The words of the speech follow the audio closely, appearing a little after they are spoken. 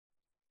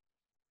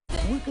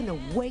We're gonna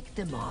wake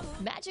them up.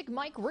 Magic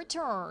Mike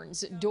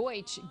returns,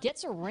 Deutsch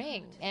gets a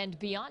ring, and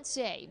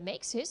Beyonce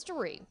makes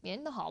history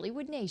in the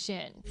Hollywood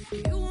nation.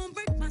 You won't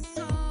break my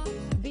soul.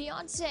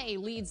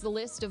 Beyonce leads the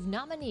list of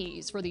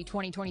nominees for the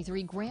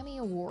 2023 Grammy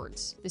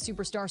Awards. The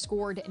superstar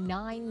scored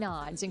 9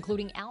 nods,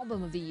 including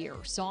Album of the Year,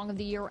 Song of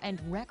the Year,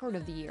 and Record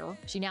of the Year.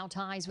 She now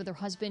ties with her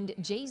husband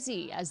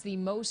Jay-Z as the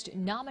most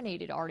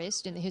nominated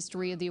artist in the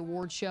history of the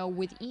award show,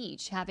 with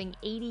each having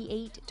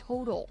 88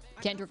 total.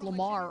 Kendrick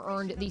Lamar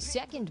earned the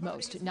second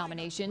most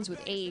nominations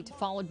with 8,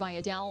 followed by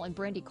Adele and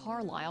Brandi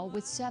Carlile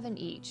with 7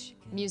 each.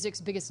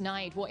 Music's biggest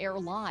night will air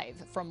live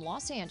from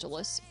Los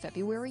Angeles,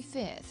 February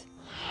 5th.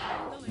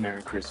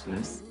 Merry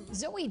Christmas.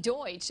 Zoe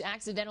Deutsch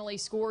accidentally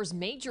scores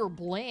major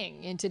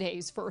bling in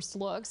today's First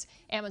Looks.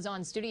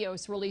 Amazon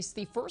Studios released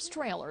the first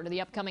trailer to the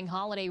upcoming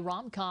holiday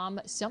rom-com,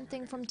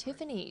 Something from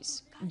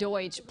Tiffany's.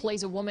 Deutsch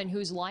plays a woman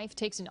whose life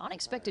takes an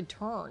unexpected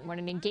turn when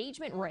an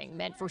engagement ring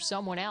meant for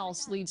someone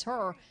else leads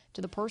her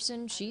to the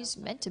person she's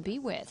meant to be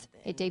with.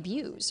 It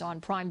debuts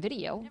on Prime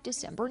Video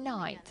December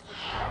 9th.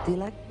 Do you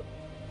like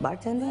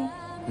bartending?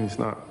 It's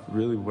not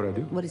really what I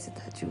do. What is it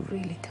that you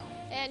really do?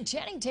 And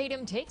Channing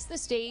Tatum takes the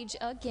stage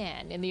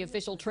again in the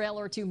official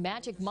trailer to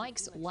Magic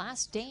Mike's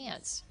Last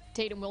Dance.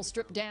 Tatum will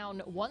strip down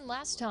one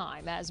last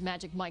time as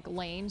Magic Mike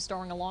Lane,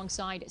 starring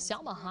alongside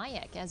Salma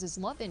Hayek as his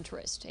love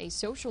interest, a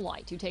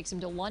socialite who takes him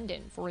to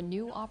London for a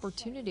new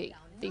opportunity.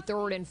 The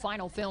third and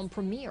final film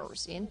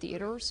premieres in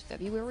theaters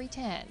February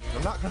 10.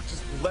 I'm not going to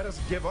just let us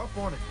give up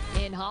on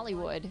it. In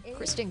Hollywood,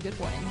 Kristen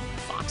Goodwin,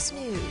 Fox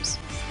News.